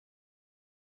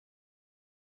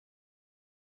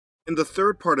In the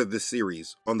third part of this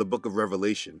series on the book of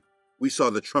Revelation, we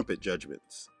saw the trumpet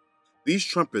judgments. These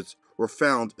trumpets were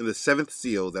found in the seventh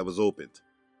seal that was opened.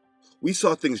 We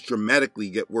saw things dramatically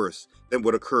get worse than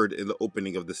what occurred in the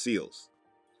opening of the seals.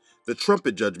 The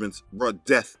trumpet judgments brought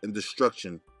death and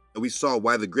destruction, and we saw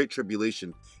why the Great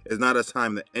Tribulation is not a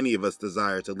time that any of us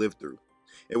desire to live through,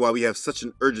 and why we have such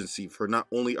an urgency for not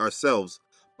only ourselves,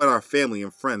 but our family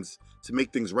and friends to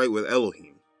make things right with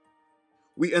Elohim.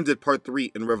 We ended part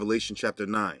 3 in Revelation chapter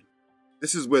 9.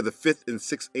 This is where the fifth and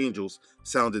sixth angels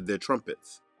sounded their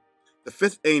trumpets. The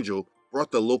fifth angel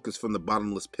brought the locusts from the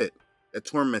bottomless pit that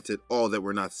tormented all that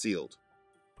were not sealed.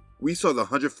 We saw the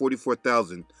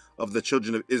 144,000 of the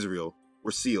children of Israel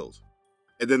were sealed.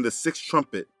 And then the sixth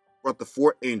trumpet brought the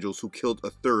four angels who killed a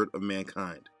third of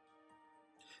mankind.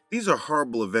 These are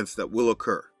horrible events that will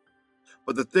occur.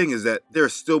 But the thing is that there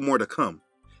is still more to come,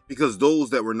 because those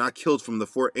that were not killed from the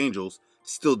four angels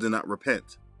still did not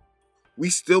repent. We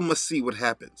still must see what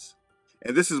happens.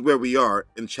 And this is where we are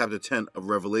in chapter 10 of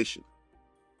Revelation.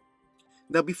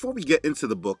 Now, before we get into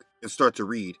the book and start to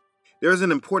read, there is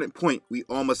an important point we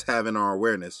all must have in our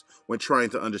awareness when trying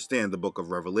to understand the book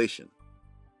of Revelation.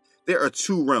 There are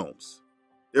two realms.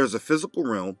 There is a physical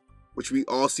realm, which we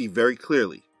all see very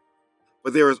clearly,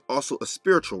 but there is also a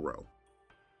spiritual realm.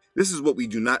 This is what we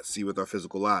do not see with our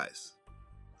physical eyes.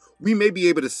 We may be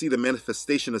able to see the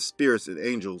manifestation of spirits and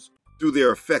angels through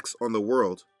their effects on the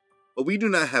world, but we do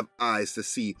not have eyes to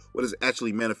see what is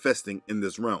actually manifesting in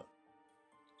this realm.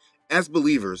 As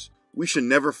believers, we should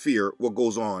never fear what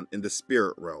goes on in the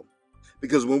spirit realm,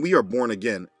 because when we are born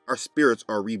again, our spirits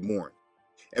are reborn,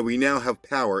 and we now have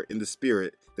power in the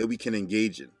spirit that we can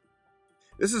engage in.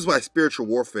 This is why spiritual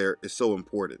warfare is so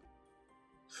important.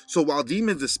 So while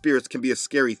demons and spirits can be a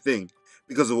scary thing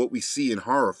because of what we see in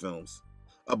horror films,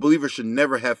 a believer should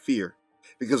never have fear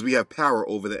because we have power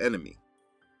over the enemy.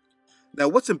 Now,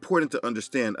 what's important to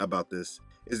understand about this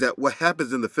is that what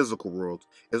happens in the physical world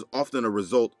is often a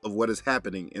result of what is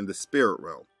happening in the spirit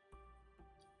realm.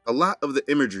 A lot of the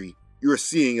imagery you are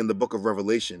seeing in the book of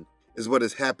Revelation is what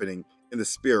is happening in the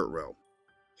spirit realm.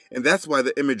 And that's why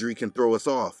the imagery can throw us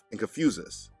off and confuse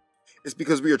us. It's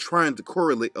because we are trying to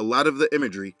correlate a lot of the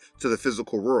imagery to the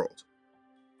physical world.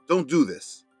 Don't do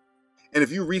this. And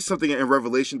if you read something in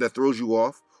Revelation that throws you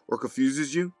off or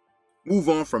confuses you, move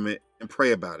on from it and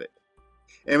pray about it.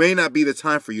 It may not be the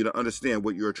time for you to understand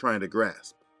what you are trying to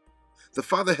grasp. The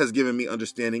Father has given me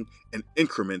understanding in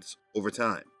increments over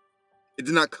time. It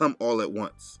did not come all at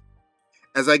once.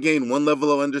 As I gained one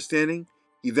level of understanding,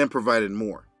 He then provided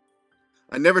more.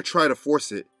 I never try to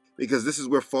force it because this is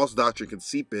where false doctrine can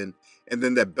seep in, and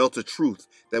then that belt of truth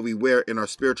that we wear in our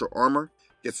spiritual armor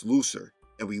gets looser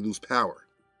and we lose power.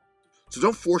 So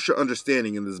don't force your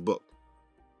understanding in this book.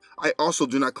 I also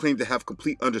do not claim to have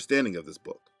complete understanding of this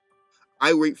book.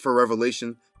 I wait for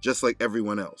revelation just like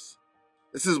everyone else.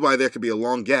 This is why there could be a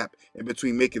long gap in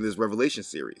between making this Revelation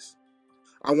series.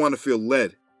 I want to feel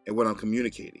led in what I'm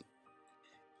communicating.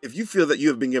 If you feel that you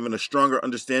have been given a stronger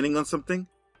understanding on something,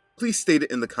 please state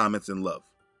it in the comments in love.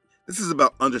 This is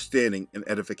about understanding and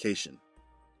edification.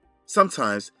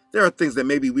 Sometimes there are things that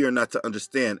maybe we are not to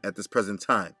understand at this present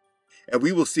time, and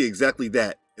we will see exactly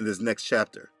that in this next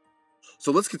chapter.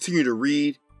 So let's continue to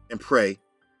read and pray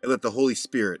and let the Holy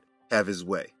Spirit have His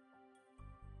way.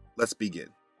 Let's begin.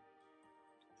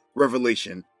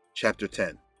 Revelation chapter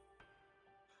 10.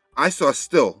 I saw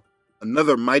still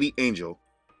another mighty angel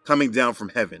coming down from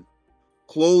heaven,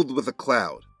 clothed with a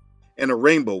cloud, and a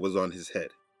rainbow was on his head.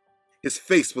 His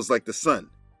face was like the sun,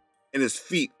 and his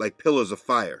feet like pillars of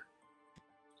fire.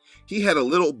 He had a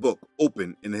little book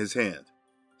open in his hand,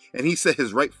 and he set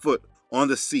his right foot on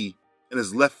the sea and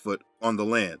his left foot on the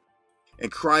land,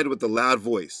 and cried with a loud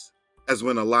voice, as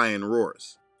when a lion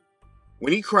roars.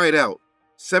 When he cried out,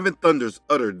 7 thunders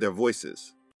uttered their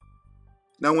voices.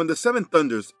 Now when the 7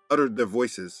 thunders uttered their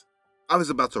voices, I was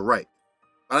about to write,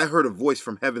 but I heard a voice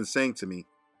from heaven saying to me,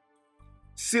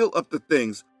 seal up the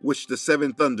things which the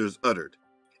 7 thunders uttered,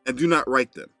 and do not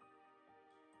write them.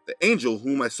 The angel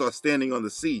whom I saw standing on the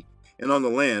sea and on the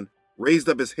land raised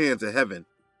up his hand to heaven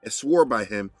and swore by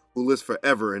Him who lives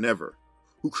forever and ever,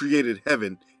 who created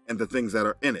heaven and the things that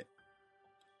are in it,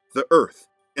 the earth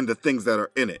and the things that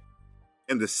are in it,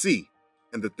 and the sea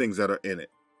and the things that are in it,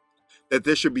 that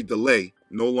there should be delay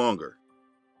no longer.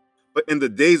 But in the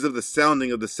days of the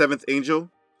sounding of the 7th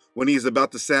angel, when he is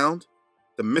about to sound,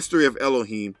 the mystery of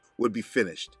Elohim would be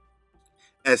finished,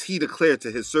 as He declared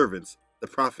to His servants, the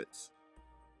prophets.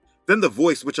 Then the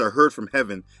voice which I heard from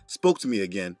heaven spoke to me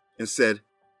again and said,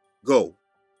 Go,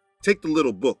 take the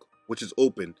little book which is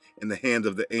open in the hand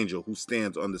of the angel who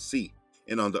stands on the sea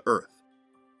and on the earth.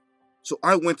 So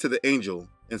I went to the angel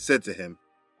and said to him,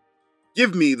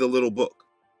 "Give me the little book."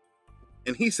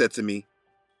 And he said to me,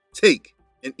 "Take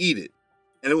and eat it,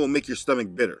 and it will make your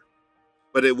stomach bitter,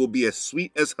 but it will be as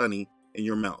sweet as honey in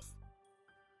your mouth."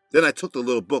 Then I took the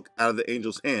little book out of the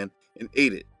angel's hand and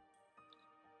ate it,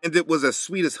 and it was as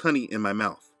sweet as honey in my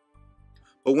mouth.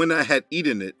 But when I had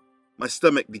eaten it, my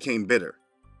stomach became bitter.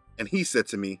 And he said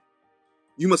to me,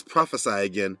 "You must prophesy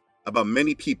again about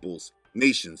many peoples,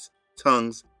 nations,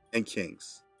 tongues, and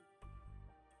kings."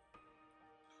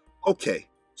 Okay,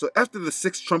 so after the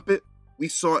sixth trumpet we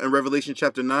saw in Revelation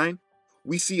chapter 9,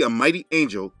 we see a mighty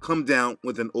angel come down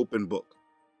with an open book.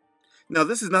 Now,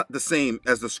 this is not the same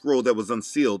as the scroll that was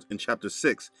unsealed in chapter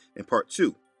 6 in part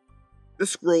 2.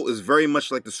 This scroll is very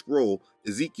much like the scroll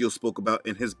Ezekiel spoke about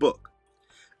in his book.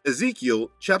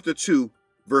 Ezekiel chapter 2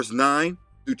 verse 9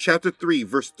 through chapter 3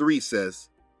 verse 3 says,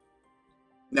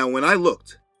 "Now when I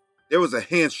looked, there was a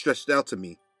hand stretched out to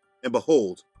me, and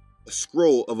behold, a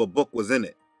scroll of a book was in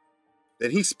it.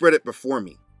 Then he spread it before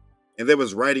me, and there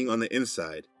was writing on the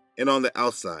inside and on the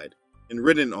outside, and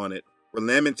written on it were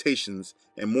lamentations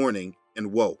and mourning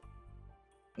and woe.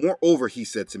 Moreover, he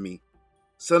said to me,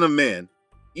 Son of man,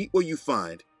 eat what you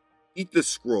find, eat this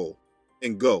scroll,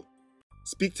 and go,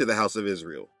 speak to the house of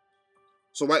Israel."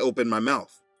 So I opened my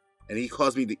mouth, and he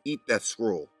caused me to eat that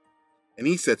scroll. And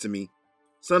he said to me,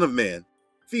 "Son of man,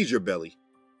 feed your belly,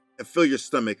 and fill your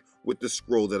stomach with the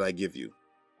scroll that I give you."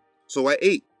 So I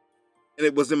ate, and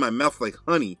it was in my mouth like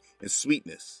honey and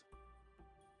sweetness.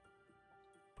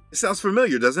 It sounds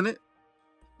familiar, doesn't it?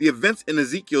 The events in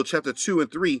Ezekiel chapter 2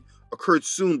 and 3 occurred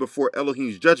soon before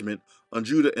Elohim's judgment on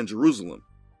Judah and Jerusalem.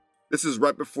 This is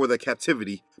right before their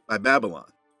captivity by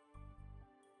Babylon.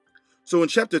 So in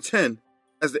chapter 10,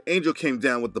 as the angel came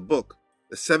down with the book,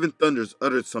 the seven thunders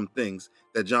uttered some things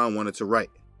that John wanted to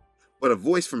write, but a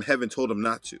voice from heaven told him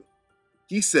not to.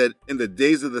 He said, in the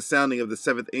days of the sounding of the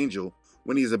seventh angel,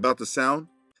 when he is about to sound,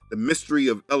 the mystery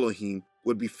of Elohim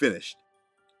would be finished,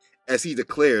 as he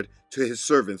declared to his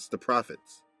servants, the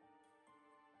prophets.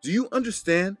 Do you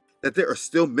understand that there are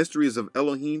still mysteries of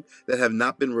Elohim that have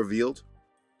not been revealed?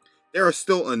 There are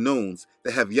still unknowns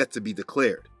that have yet to be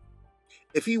declared.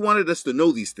 If he wanted us to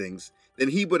know these things, then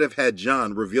he would have had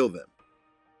John reveal them.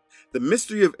 The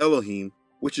mystery of Elohim,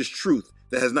 which is truth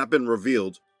that has not been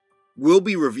revealed, will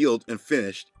be revealed and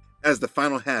finished as the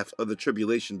final half of the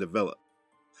tribulation develop.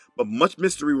 But much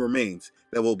mystery remains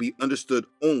that will be understood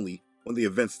only when the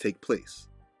events take place.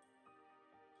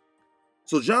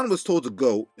 So John was told to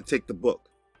go and take the book.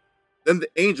 Then the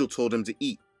angel told him to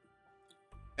eat.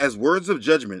 As words of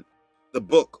judgment, the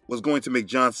book was going to make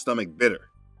John's stomach bitter.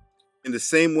 In the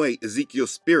same way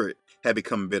Ezekiel's spirit had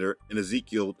become bitter in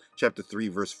Ezekiel chapter 3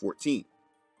 verse 14.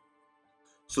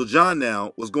 So John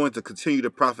now was going to continue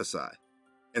to prophesy,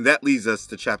 and that leads us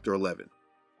to chapter 11.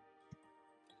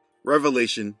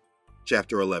 Revelation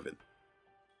chapter 11.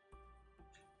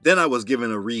 Then I was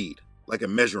given a reed like a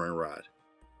measuring rod,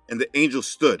 and the angel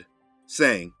stood,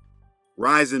 saying,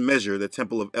 "Rise and measure the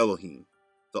temple of Elohim,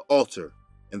 the altar,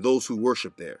 and those who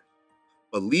worship there.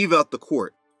 But leave out the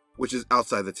court, which is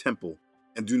outside the temple,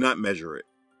 and do not measure it,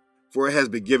 for it has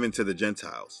been given to the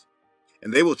Gentiles.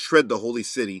 And they will tread the holy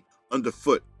city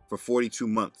underfoot for 42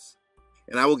 months.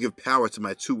 And I will give power to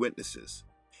my 2 witnesses,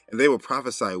 and they will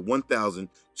prophesy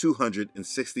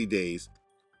 1,260 days,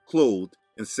 clothed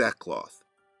in sackcloth.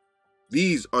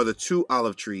 These are the 2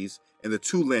 olive trees and the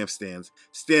 2 lampstands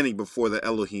standing before the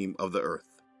Elohim of the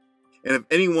earth. And if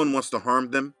anyone wants to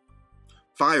harm them,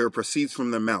 fire proceeds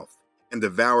from their mouth and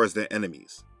devours their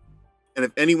enemies. And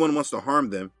if anyone wants to harm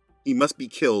them, he must be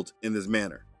killed in this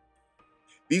manner.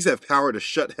 These have power to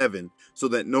shut heaven so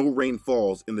that no rain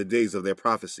falls in the days of their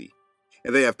prophecy,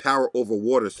 and they have power over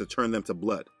waters to turn them to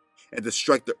blood, and to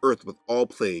strike the earth with all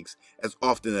plagues as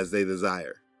often as they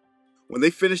desire. When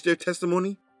they finish their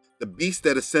testimony, the beast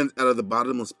that ascends out of the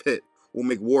bottomless pit will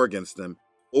make war against them,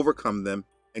 overcome them,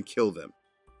 and kill them.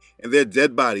 And their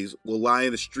dead bodies will lie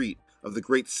in the street of the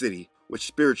great city, which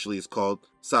spiritually is called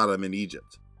Sodom in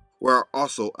Egypt, where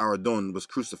also our Adon was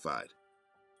crucified.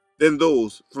 Then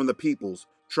those from the peoples,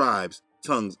 tribes,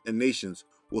 tongues, and nations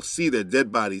will see their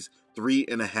dead bodies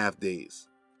 3.5 days,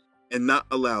 and not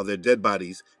allow their dead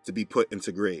bodies to be put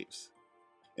into graves.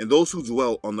 And those who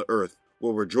dwell on the earth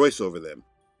will rejoice over them,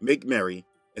 make merry,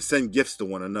 and send gifts to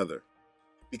one another,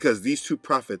 because these 2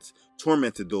 prophets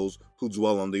tormented those who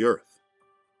dwell on the earth.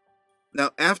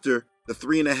 Now after the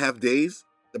 3.5 days,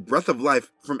 the breath of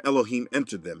life from Elohim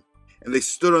entered them, and they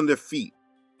stood on their feet,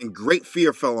 and great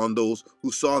fear fell on those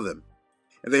who saw them.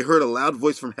 And they heard a loud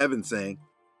voice from heaven saying,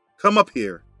 "Come up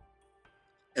here."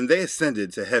 And they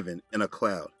ascended to heaven in a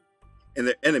cloud, and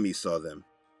their enemies saw them.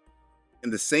 In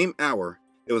the same hour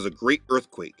there was a great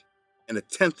earthquake, and a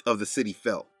tenth of the city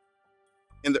fell.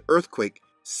 In the earthquake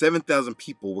 7,000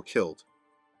 people were killed,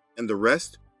 and the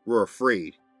rest were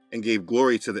afraid and gave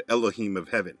glory to the Elohim of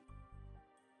heaven.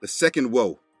 The second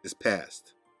woe is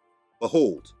past.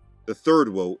 Behold, the third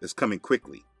woe is coming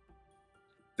quickly.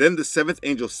 Then the seventh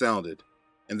angel sounded,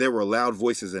 and there were loud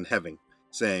voices in heaven,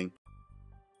 saying,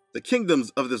 The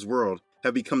kingdoms of this world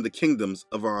have become the kingdoms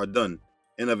of our Adon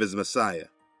and of his Messiah,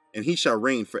 and he shall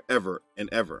reign forever and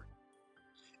ever.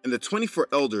 And the 24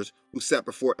 elders who sat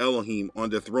before Elohim on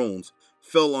their thrones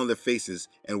fell on their faces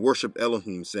and worshipped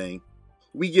Elohim, saying,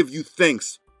 We give you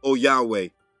thanks, O Yahweh,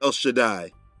 El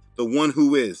Shaddai, the one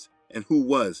who is, and who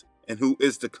was, and who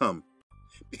is to come,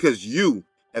 because you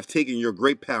have taken your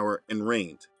great power and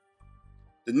reigned.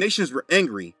 The nations were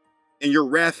angry, and your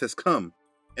wrath has come,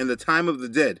 and the time of the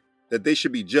dead, that they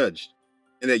should be judged,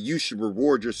 and that you should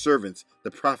reward your servants,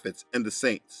 the prophets and the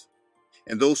saints,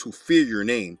 and those who fear your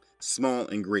name, small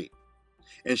and great,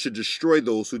 and should destroy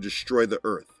those who destroy the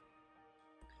earth.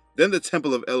 Then the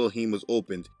temple of Elohim was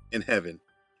opened in heaven,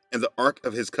 and the ark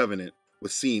of his covenant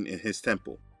was seen in his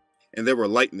temple, and there were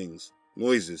lightnings,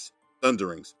 noises,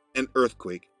 thunderings, and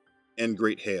earthquake, and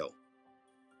great hail.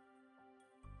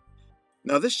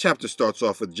 Now this chapter starts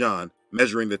off with John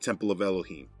measuring the temple of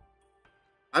Elohim.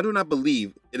 I do not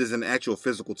believe it is an actual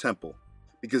physical temple,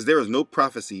 because there is no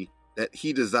prophecy that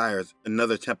he desires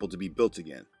another temple to be built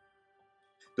again.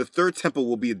 The third temple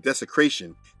will be a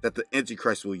desecration that the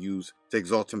Antichrist will use to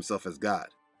exalt himself as God.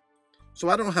 So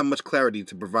I don't have much clarity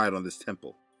to provide on this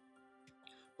temple.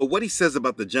 But what he says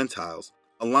about the Gentiles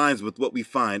aligns with what we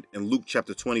find in Luke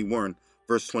chapter 21,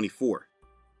 verse 24.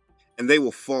 And they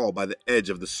will fall by the edge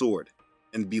of the sword,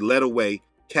 and be led away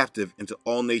captive into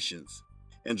all nations,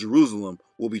 and Jerusalem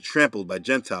will be trampled by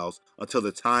Gentiles until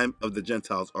the time of the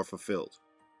Gentiles are fulfilled.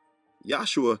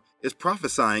 Yahshua is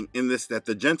prophesying in this that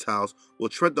the Gentiles will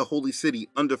tread the holy city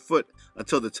underfoot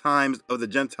until the times of the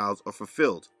Gentiles are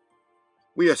fulfilled.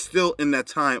 We are still in that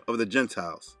time of the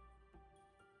Gentiles.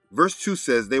 Verse 2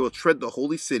 says they will tread the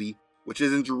holy city, which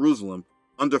is in Jerusalem,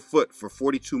 underfoot for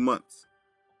 42 months.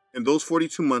 In those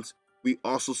 42 months, we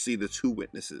also see the two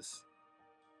witnesses.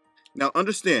 Now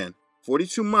understand,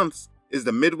 42 months is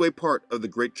the midway part of the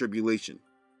Great Tribulation.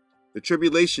 The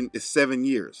tribulation is 7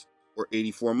 years, or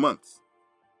 84 months.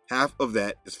 Half of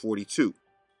that is 42.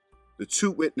 The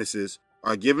two witnesses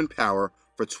are given power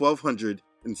for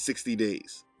 1,260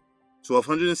 days.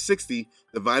 1,260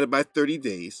 divided by 30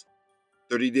 days,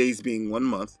 30 days being 1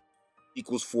 month,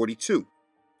 equals 42.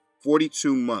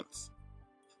 42 months.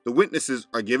 The witnesses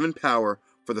are given power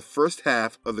for the first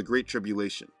half of the Great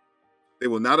Tribulation. They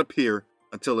will not appear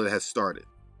until it has started.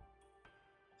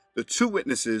 The two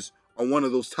witnesses are one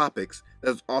of those topics that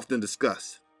is often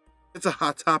discussed. It's a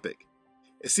hot topic.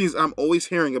 It seems I'm always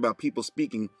hearing about people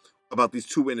speaking about these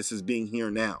two witnesses being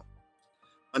here now.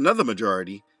 Another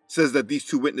majority says that these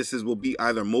two witnesses will be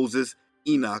either Moses,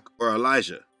 Enoch, or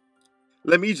Elijah.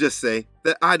 Let me just say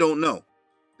that I don't know.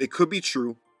 They could be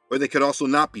true, or they could also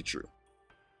not be true.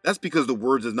 That's because the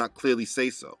word does not clearly say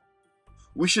so.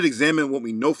 We should examine what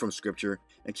we know from Scripture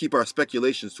and keep our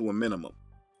speculations to a minimum,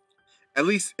 at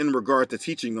least in regard to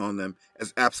teaching on them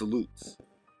as absolutes.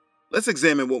 Let's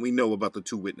examine what we know about the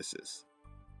two witnesses.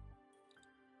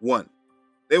 1.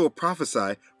 They will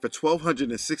prophesy for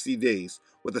 1,260 days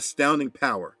with astounding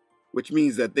power, which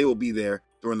means that they will be there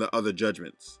during the other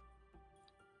judgments.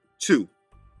 2.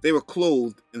 They were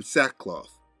clothed in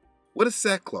sackcloth. What is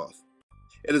sackcloth?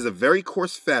 It is a very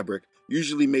coarse fabric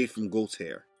usually made from goat's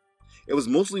hair. It was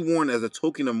mostly worn as a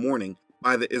token of mourning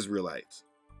by the Israelites,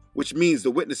 which means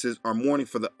the witnesses are mourning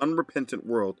for the unrepentant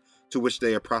world to which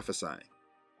they are prophesying.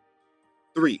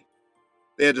 3.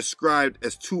 They are described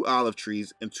as 2 olive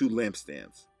trees and 2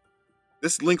 lampstands.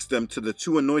 This links them to the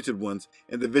 2 anointed ones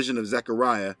in the vision of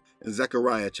Zechariah in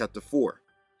Zechariah chapter 4.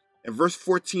 In verse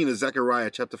 14 of Zechariah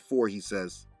chapter 4, he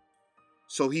says,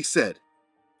 So he said,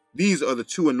 These are the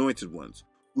 2 anointed ones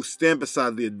who stand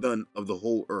beside the Adon of the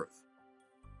whole earth.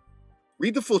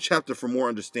 Read the full chapter for more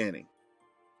understanding.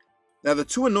 Now the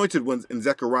 2 anointed ones in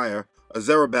Zechariah are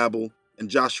Zerubbabel and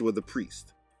Joshua the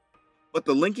priest. But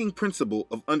the linking principle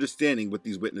of understanding with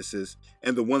these witnesses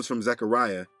and the ones from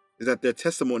Zechariah is that their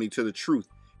testimony to the truth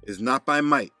is not by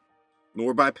might,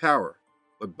 nor by power,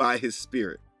 but by his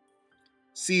Spirit.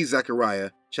 See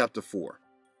Zechariah chapter 4.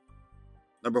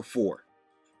 Number 4.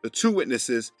 The 2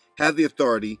 witnesses have the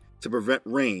authority to prevent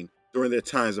rain during their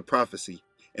times of prophecy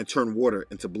and turn water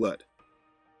into blood.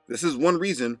 This is one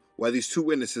reason why these 2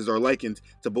 witnesses are likened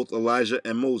to both Elijah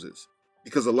and Moses,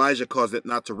 because Elijah caused it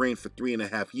not to rain for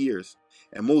 3.5 years,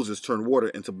 and Moses turned water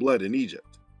into blood in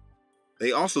Egypt.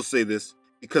 They also say this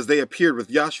because they appeared with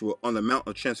Yahshua on the Mount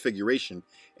of Transfiguration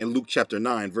in Luke chapter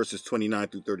 9, verses 29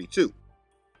 through 32.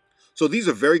 So these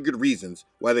are very good reasons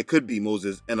why they could be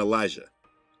Moses and Elijah.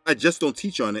 I just don't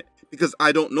teach on it because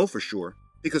I don't know for sure,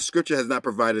 because scripture has not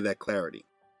provided that clarity.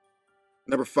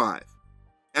 Number 5.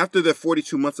 After their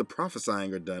 42 months of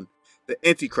prophesying are done, the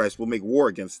Antichrist will make war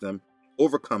against them,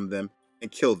 overcome them,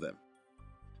 and kill them.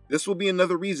 This will be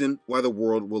another reason why the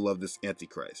world will love this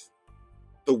Antichrist.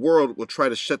 The world will try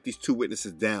to shut these two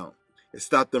witnesses down and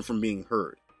stop them from being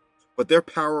heard, but their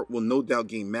power will no doubt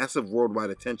gain massive worldwide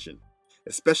attention,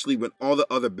 especially when all the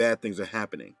other bad things are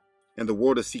happening and the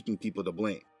world is seeking people to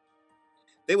blame.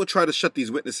 They will try to shut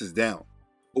these witnesses down,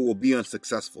 but will be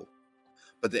unsuccessful.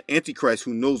 But the Antichrist,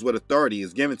 who knows what authority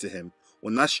is given to him,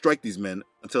 will not strike these men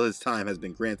until his time has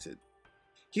been granted.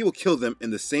 He will kill them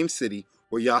in the same city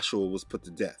where Yahshua was put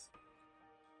to death.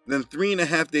 Then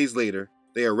 3.5 days later,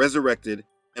 they are resurrected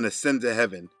and ascend to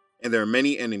heaven, and their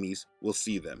many enemies will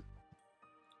see them.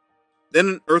 Then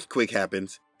an earthquake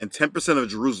happens, and 10% of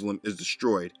Jerusalem is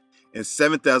destroyed, and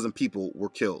 7,000 people were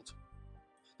killed.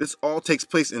 This all takes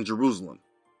place in Jerusalem.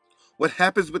 What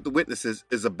happens with the witnesses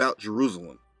is about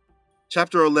Jerusalem.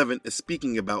 Chapter 11 is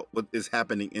speaking about what is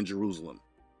happening in Jerusalem.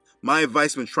 My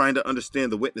advice when trying to understand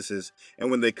the witnesses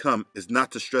and when they come is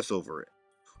not to stress over it.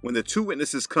 When the two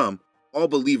witnesses come, all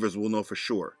believers will know for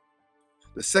sure.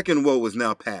 The second woe is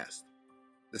now past.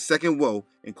 The second woe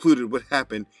included what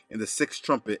happened in the sixth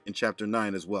trumpet in chapter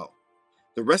 9 as well.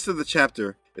 The rest of the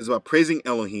chapter is about praising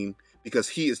Elohim because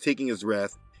he is taking his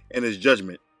wrath and his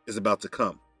judgment is about to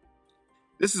come.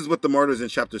 This is what the martyrs in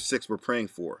chapter 6 were praying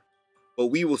for, but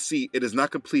we will see it is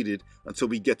not completed until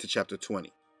we get to chapter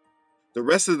 20. The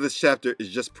rest of this chapter is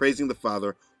just praising the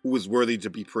Father who is worthy to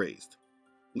be praised.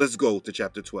 Let's go to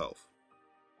chapter 12.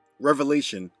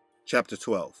 Revelation chapter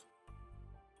 12.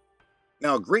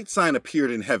 Now a great sign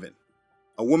appeared in heaven,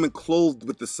 a woman clothed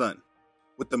with the sun,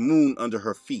 with the moon under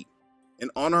her feet, and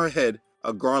on her head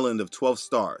a garland of 12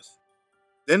 stars.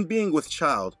 Then being with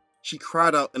child, she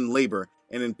cried out in labor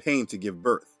and in pain to give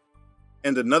birth.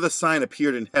 And another sign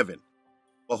appeared in heaven.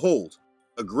 Behold,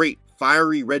 a great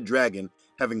fiery red dragon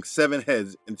having 7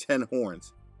 heads and 10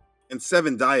 horns, and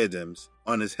 7 diadems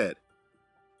on his head.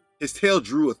 His tail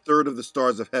drew a third of the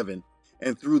stars of heaven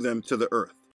and threw them to the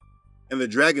earth. And the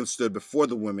dragon stood before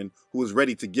the woman who was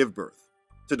ready to give birth,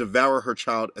 to devour her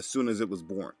child as soon as it was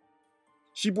born.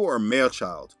 She bore a male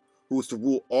child, who was to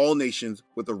rule all nations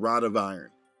with a rod of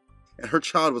iron. And her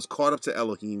child was caught up to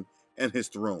Elohim and his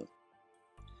throne.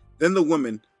 Then the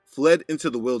woman fled into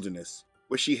the wilderness,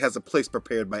 where she has a place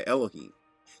prepared by Elohim,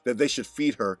 that they should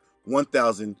feed her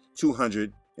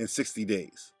 1,260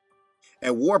 days.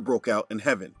 And war broke out in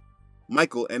heaven.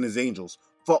 Michael and his angels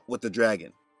fought with the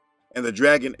dragon, and the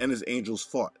dragon and his angels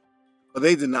fought, but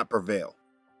they did not prevail.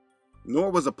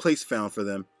 Nor was a place found for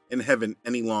them in heaven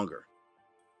any longer.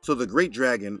 So the great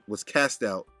dragon was cast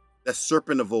out, that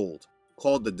serpent of old,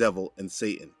 called the devil and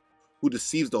Satan, who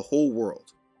deceives the whole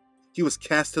world. He was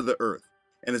cast to the earth,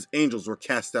 and his angels were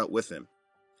cast out with him.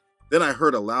 Then I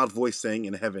heard a loud voice saying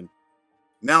in heaven,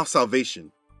 Now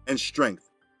salvation, and strength,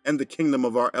 and the kingdom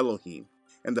of our Elohim,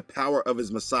 and the power of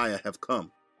his Messiah have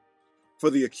come. For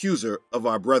the accuser of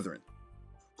our brethren,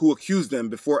 who accused them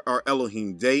before our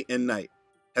Elohim day and night,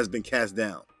 has been cast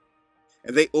down.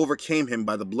 And they overcame him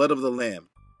by the blood of the Lamb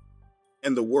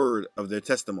and the word of their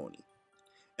testimony.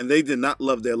 And they did not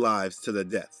love their lives to the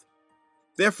death.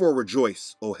 Therefore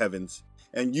rejoice, O heavens,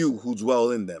 and you who dwell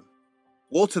in them.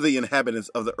 Woe to the inhabitants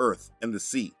of the earth and the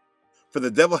sea, for the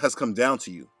devil has come down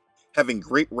to you, having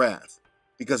great wrath,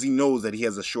 because he knows that he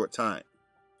has a short time.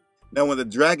 Now when the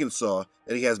dragon saw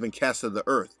that he has been cast to the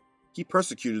earth, he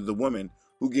persecuted the woman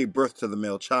who gave birth to the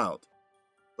male child.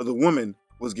 But the woman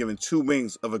was given 2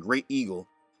 wings of a great eagle,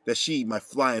 that she might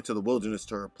fly into the wilderness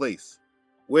to her place,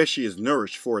 where she is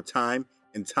nourished for a time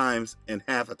and times and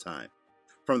half a time,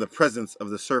 from the presence of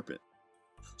the serpent.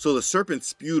 So the serpent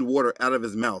spewed water out of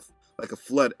his mouth like a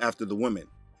flood after the woman,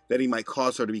 that he might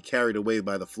cause her to be carried away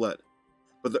by the flood.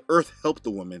 But the earth helped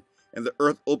the woman, and the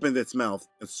earth opened its mouth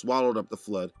and swallowed up the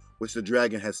flood which the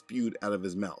dragon had spewed out of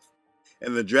his mouth.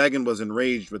 And the dragon was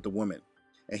enraged with the woman,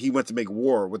 and he went to make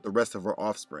war with the rest of her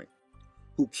offspring,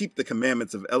 who keep the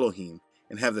commandments of Elohim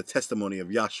and have the testimony of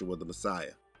Yahshua the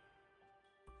Messiah.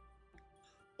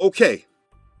 Okay,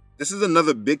 this is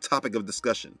another big topic of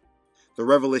discussion, the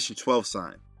Revelation 12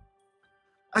 sign.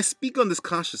 I speak on this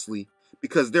cautiously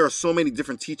because there are so many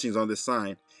different teachings on this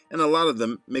sign, and a lot of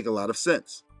them make a lot of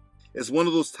sense. It's one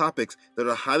of those topics that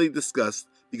are highly discussed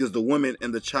because the woman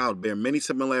and the child bear many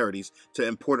similarities to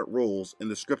important roles in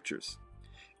the scriptures.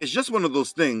 It's just one of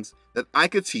those things that I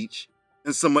could teach,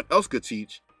 and someone else could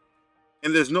teach,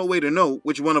 and there's no way to know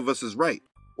which one of us is right,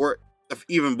 or if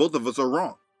even both of us are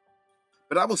wrong.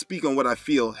 But I will speak on what I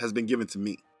feel has been given to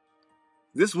me.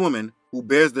 This woman who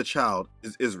bears the child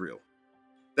is Israel.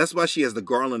 That's why she has the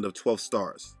garland of 12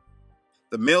 stars.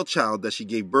 The male child that she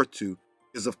gave birth to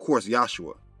is of course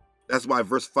Yahshua. That's why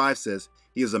verse 5 says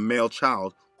he is a male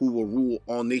child who will rule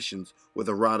all nations with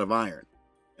a rod of iron.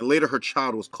 And later her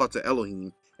child was caught to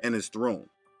Elohim and his throne.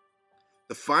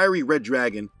 The fiery red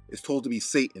dragon is told to be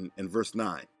Satan in verse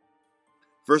 9.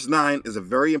 Verse 9 is a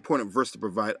very important verse to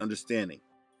provide understanding.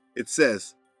 It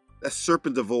says, that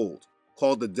serpent of old,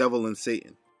 called the devil and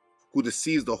Satan, who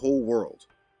deceives the whole world.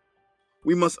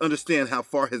 We must understand how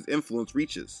far his influence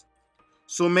reaches.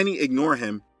 So many ignore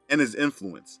him and his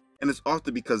influence, and it's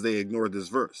often because they ignore this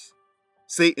verse.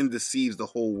 Satan deceives the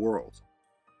whole world.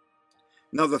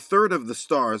 Now the third of the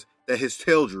stars that his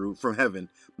tail drew from heaven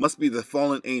must be the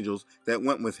fallen angels that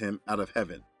went with him out of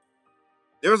heaven.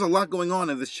 There is a lot going on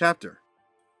in this chapter.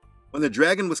 When the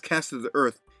dragon was cast to the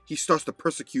earth, he starts to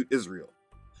persecute Israel.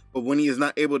 But when he is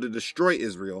not able to destroy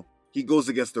Israel, he goes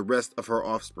against the rest of her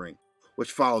offspring,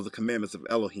 which followed the commandments of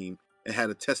Elohim and had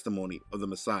a testimony of the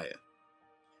Messiah.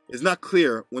 It's not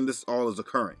clear when this all is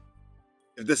occurring.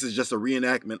 If this is just a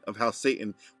reenactment of how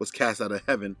Satan was cast out of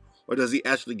heaven, or does he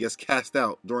actually get cast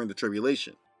out during the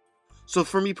tribulation? So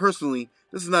for me personally,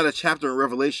 this is not a chapter in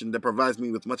Revelation that provides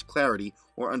me with much clarity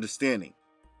or understanding.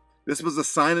 This was a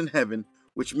sign in heaven,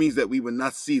 which means that we would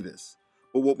not see this.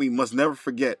 But what we must never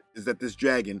forget is that this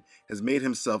dragon has made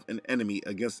himself an enemy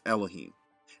against Elohim,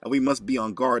 and we must be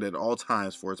on guard at all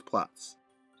times for his plots.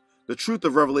 The truth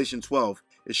of Revelation 12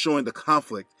 is showing the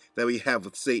conflict that we have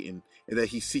with Satan and that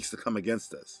he seeks to come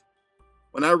against us.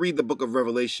 When I read the book of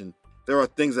Revelation, there are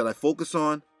things that I focus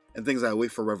on and things I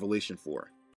wait for revelation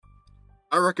for.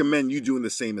 I recommend you doing the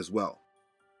same as well.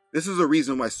 This is a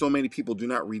reason why so many people do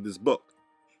not read this book.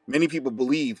 Many people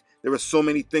believe there are so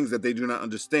many things that they do not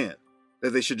understand,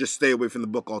 that they should just stay away from the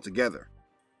book altogether.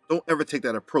 Don't ever take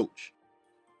that approach.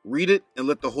 Read it and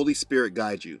let the Holy Spirit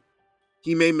guide you.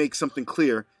 He may make something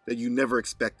clear that you never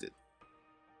expected.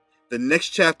 The next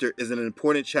chapter is an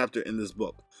important chapter in this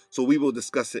book, so we will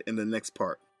discuss it in the next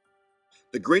part.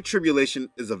 The Great Tribulation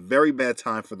is a very bad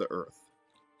time for the earth.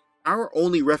 Our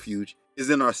only refuge is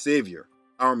in our Savior,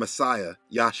 our Messiah,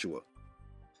 Yahshua.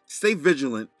 Stay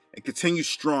vigilant and continue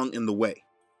strong in the way.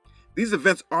 These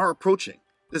events are approaching.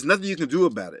 There's nothing you can do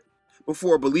about it. But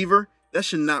for a believer, that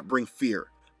should not bring fear,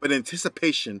 but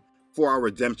anticipation for our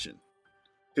redemption.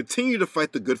 Continue to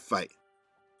fight the good fight.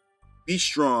 Be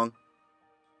strong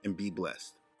and be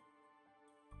blessed.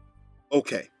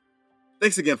 Okay,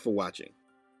 thanks again for watching.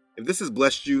 If this has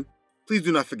blessed you, please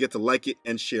do not forget to like it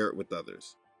and share it with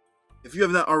others. If you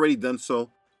have not already done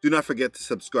so, do not forget to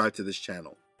subscribe to this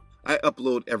channel. I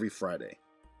upload every Friday.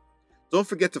 Don't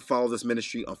forget to follow this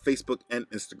ministry on Facebook and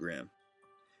Instagram.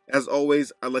 As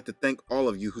always, I'd like to thank all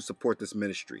of you who support this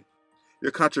ministry.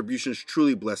 Your contributions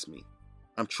truly bless me.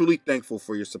 I'm truly thankful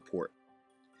for your support.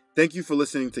 Thank you for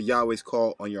listening to Yahweh's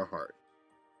Call on Your Heart.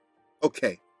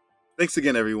 Okay, thanks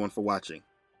again everyone for watching.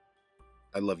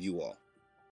 I love you all.